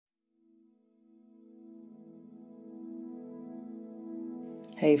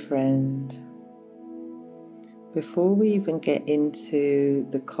Hey friend, before we even get into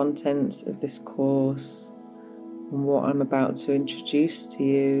the contents of this course and what I'm about to introduce to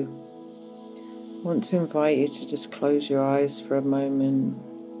you, I want to invite you to just close your eyes for a moment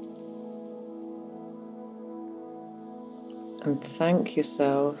and thank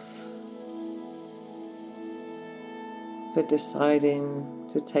yourself for deciding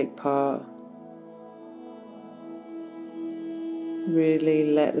to take part. Really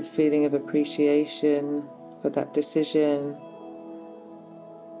let the feeling of appreciation for that decision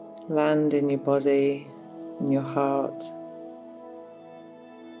land in your body, in your heart.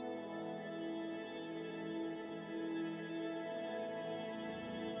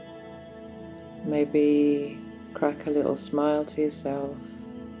 Maybe crack a little smile to yourself.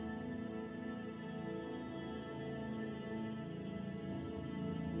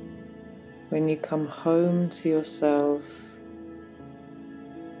 When you come home to yourself,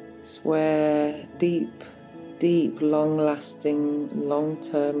 it's where deep, long-lasting,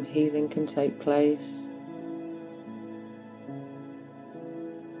 long-term healing can take place.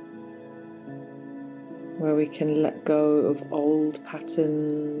 Where we can let go of old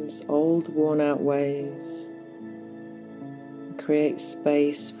patterns, old worn-out ways, and create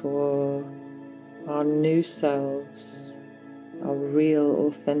space for our new selves, our real,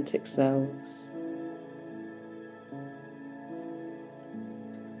 authentic selves.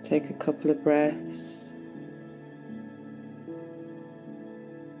 Take a couple of breaths.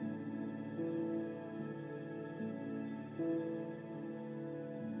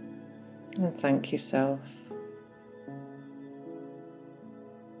 And thank yourself.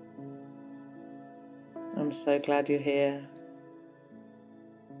 I'm so glad you're here.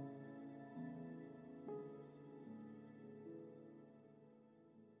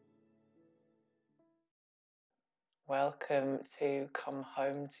 Welcome to Come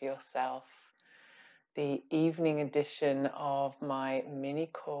Home to Yourself, the evening edition of my mini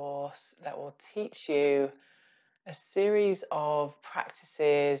course that will teach you a series of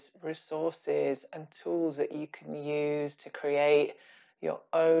practices, resources, and tools that you can use to create your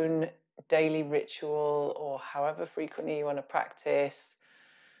own daily ritual, or however frequently you want to practice,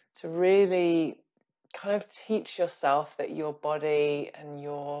 to really kind of teach yourself that your body and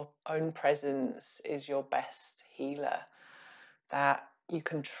your own presence is your best healer, that you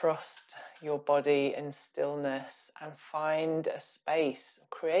can trust your body in stillness and find a space,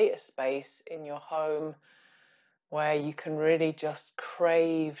 create a space in your home where you can really just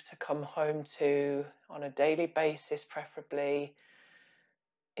crave to come home to on a daily basis, preferably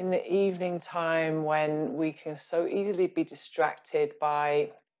in the evening time when we can so easily be distracted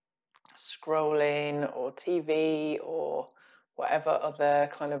by scrolling or TV or whatever other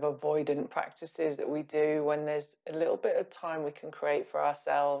kind of avoidant practices that we do, when there's a little bit of time we can create for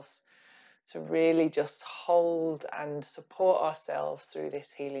ourselves to really just hold and support ourselves through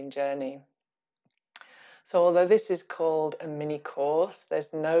this healing journey. So although this is called a mini course,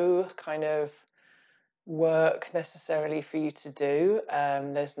 there's no kind of work necessarily for you to do.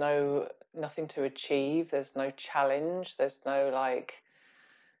 There's nothing to achieve. There's no challenge. There's no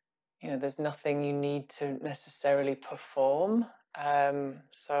there's nothing you need to necessarily perform.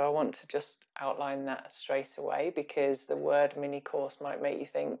 So I want to just outline that straight away, because the word mini course might make you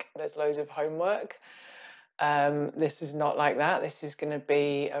think there's loads of homework. This is not like that. This is going to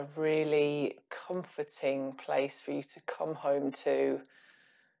be a really comforting place for you to come home to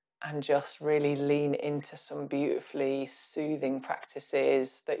and just really lean into some beautifully soothing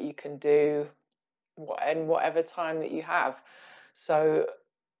practices that you can do in whatever time that you have. So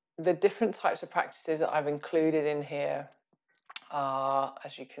the different types of practices that I've included in here are,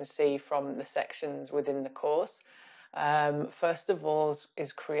 as you can see from the sections within the course, first of all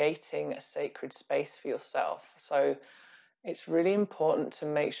is creating a sacred space for yourself. So it's really important to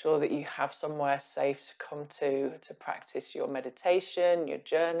make sure that you have somewhere safe to come to practice your meditation, your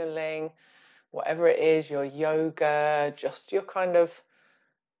journaling, whatever it is, your yoga, just your kind of,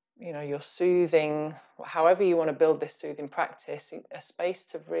 your soothing, however you want to build this soothing practice. A space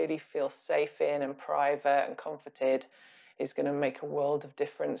to really feel safe in and private and comforted is going to make a world of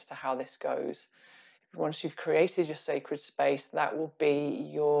difference to how this goes. Once you've created your sacred space, that will be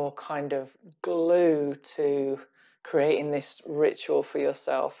your kind of glue to creating this ritual for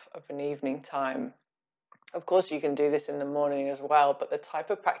yourself of an evening time. Of course, you can do this in the morning as well, but the type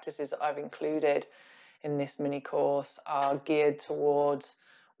of practices that I've included in this mini course are geared towards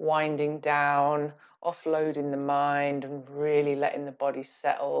winding down, offloading the mind, and really letting the body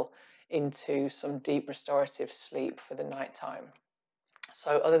settle into some deep restorative sleep for the nighttime.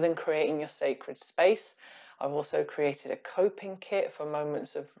 So other than creating your sacred space, I've also created a coping kit for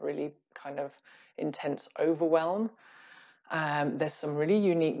moments of really kind of intense overwhelm. There's some really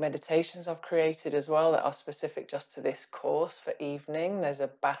unique meditations I've created as well that are specific just to this course for evening. There's a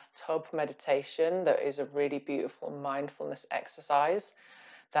bathtub meditation that is a really beautiful mindfulness exercise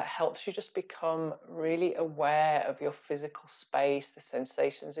that helps you just become really aware of your physical space, the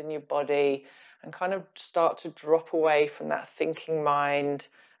sensations in your body, and kind of start to drop away from that thinking mind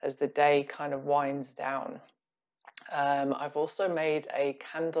as the day kind of winds down. I've also made a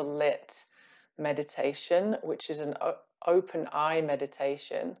candlelit meditation, which is an open eye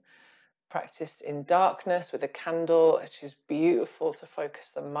meditation practiced in darkness with a candle, which is beautiful to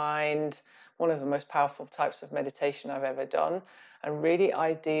focus the mind. One of the most powerful types of meditation I've ever done, and really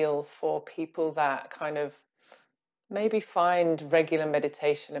ideal for people that kind of maybe find regular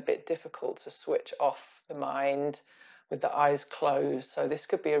meditation a bit difficult to switch off the mind with the eyes closed. So this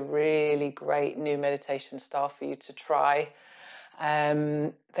could be a really great new meditation style for you to try.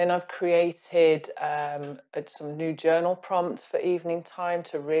 Then I've created some new journal prompts for evening time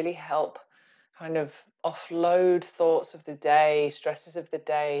to really help kind of offload thoughts of the day, stresses of the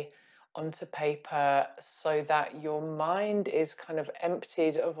day onto paper, so that your mind is kind of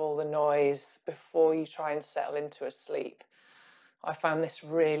emptied of all the noise before you try and settle into a sleep. I found this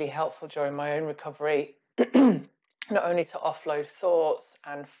really helpful during my own recovery, not only to offload thoughts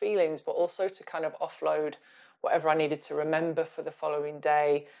and feelings, but also to kind of offload whatever I needed to remember for the following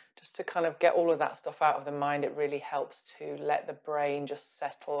day, just to kind of get all of that stuff out of the mind. It really helps to let the brain just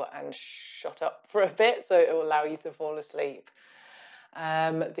settle and shut up for a bit, so it will allow you to fall asleep.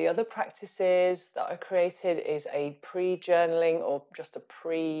 The other practices that I created is a pre-journaling or just a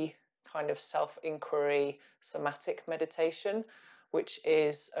pre kind of self-inquiry somatic meditation, which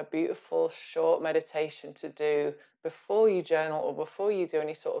is a beautiful short meditation to do before you journal or before you do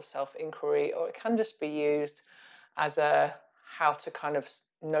any sort of self-inquiry, or it can just be used as a how to kind of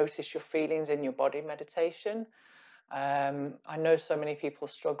notice your feelings in your body meditation. I know so many people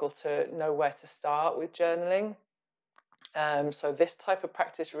struggle to know where to start with journaling. So this type of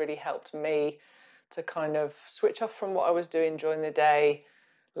practice really helped me to kind of switch off from what I was doing during the day,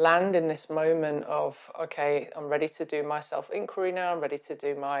 land in this moment of, okay, I'm ready to do my self-inquiry now, I'm ready to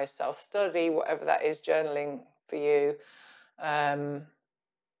do my self-study, whatever that is, journaling for you.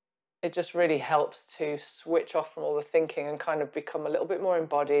 It just really helps to switch off from all the thinking and kind of become a little bit more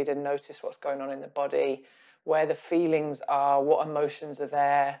embodied and notice what's going on in the body, where the feelings are, what emotions are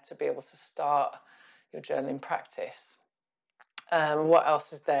there, to be able to start your journaling practice. What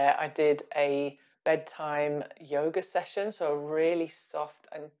else is there? I did a bedtime yoga session, so a really soft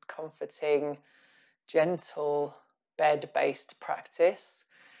and comforting, gentle bed-based practice.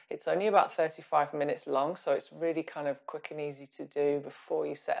 It's only about 35 minutes long, so it's really kind of quick and easy to do before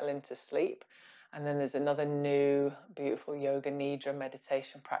you settle into sleep. And then there's another new beautiful yoga nidra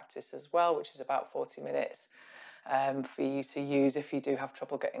meditation practice as well, which is about 40 minutes for you to use if you do have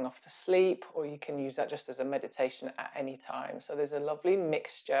trouble getting off to sleep, or you can use that just as a meditation at any time. So there's a lovely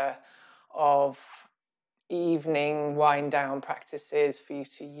mixture of evening wind down practices for you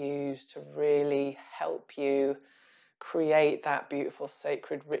to use to really help you create that beautiful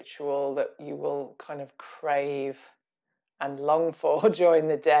sacred ritual that you will kind of crave and long for during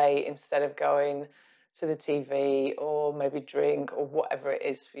the day, instead of going to the TV or maybe drink or whatever it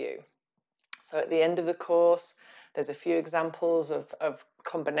is for you. So at the end of the course, there's a few examples of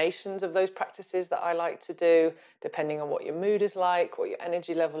combinations of those practices that I like to do, depending on what your mood is like, what your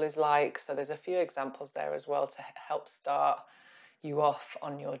energy level is like. So there's a few examples there as well to help start you off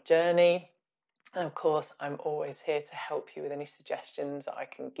on your journey. And of course, I'm always here to help you with any suggestions that I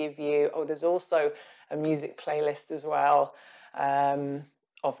can give you. Oh, there's also a music playlist as well,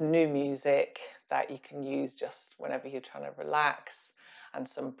 of new music that you can use just whenever you're trying to relax, and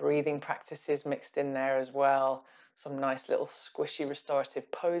some breathing practices mixed in there as well. Some nice little squishy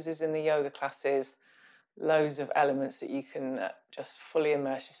restorative poses in the yoga classes. Loads of elements that you can just fully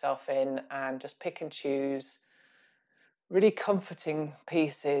immerse yourself in and just pick and choose. Really comforting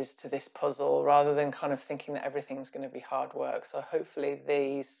pieces to this puzzle, rather than kind of thinking that everything's going to be hard work. So hopefully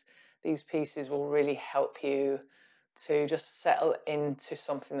these pieces will really help you to just settle into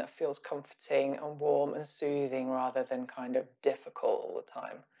something that feels comforting and warm and soothing, rather than kind of difficult all the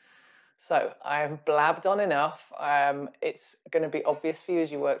time. So I've blabbed on enough. It's going to be obvious for you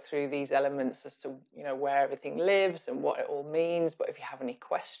as you work through these elements as to, you know, where everything lives and what it all means. But if you have any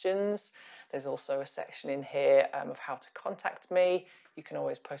questions, there's also a section in here of how to contact me. You can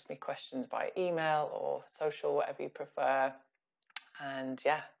always post me questions by email or social, whatever you prefer. And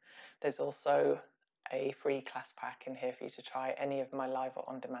yeah, there's also a free class pack in here for you to try any of my live or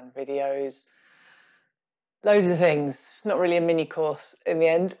on-demand videos. loads of things. Not really a mini course in the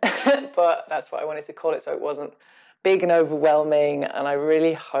end, but that's what I wanted to call it, so it wasn't big and overwhelming. And I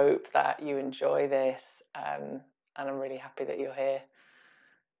really hope that you enjoy this, and I'm really happy that you're here.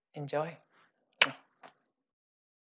 Enjoy.